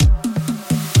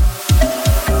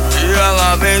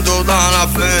vem toda na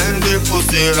frente,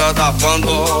 pulseira da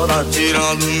Pandora,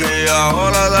 tirando meia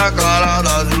hora da cara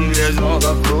das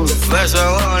invejosas. Flecha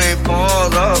ela nem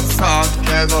posa, sabe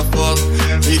que é gostosa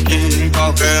e que em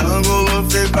qualquer ângulo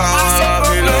fica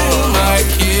maravilhosa. É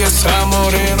que essa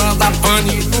morena da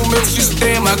Pane no meu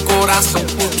sistema, coração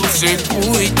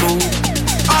curto-circuito,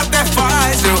 até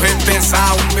faz eu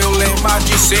repensar o meu lema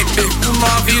de ser perco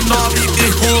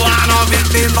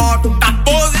 99,99 da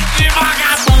positiva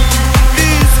vagabundo.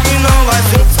 Diz que não vai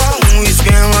ser só um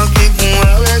esquema, que com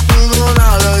ela é tudo ou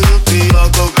nada, e o pior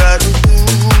que eu quero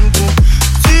tudo.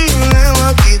 Se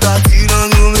lembra que tá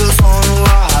tirando meu sono, a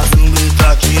razão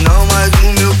grita que não, mas o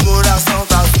meu coração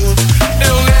tá surdo.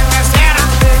 Meu lema é ser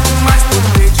apego, mas tô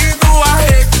perdido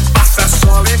arrego. Passa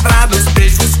só lembrar dos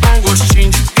beijos com gostinho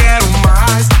de quero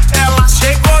mais. Ela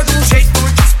chegou de um jeito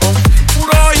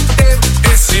desconfigurou inteiro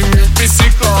esse meu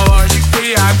psicológico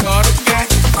e agora o que é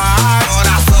que faz?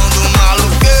 Coração do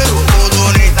maluqueiro, o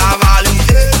nem tava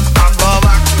ligeiro. A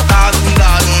cova que tá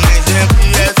vingado nem sempre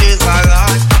é ser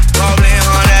sagaz.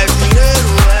 Problema não é dinheiro,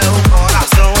 é o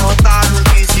coração otário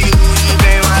que se ilude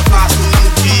bem mais fácil do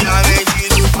que a mente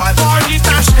do pai. Pode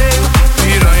tá cheio,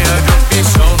 piranha de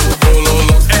opção no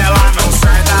bololo. Ela não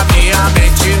sai da minha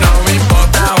mente, não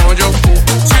importa onde eu for.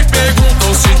 Se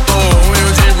perguntam se tô ruim,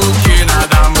 eu digo que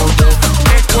nada mudou.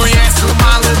 Quem conhece o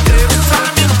maluqueiro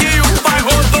sabe que o pai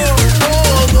rodou.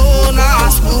 Rodou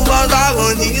nas curvas da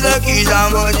bandida que já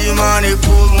mande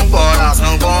manipula um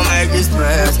coração como é que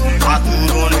expressa.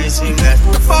 Maturou nem se mexe,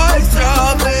 faz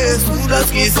travessuras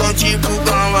que são tipo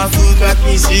cama suja,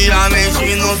 que se a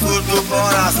mente não surta o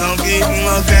coração que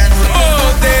enlouquece.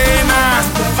 Rodei nas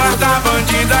curvas da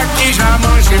bandida que já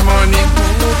manche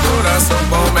manipula o coração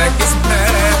como é que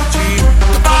experte.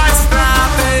 Faz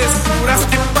travessuras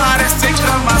que parecem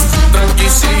cama suja, que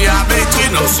se a mente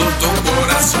não surta o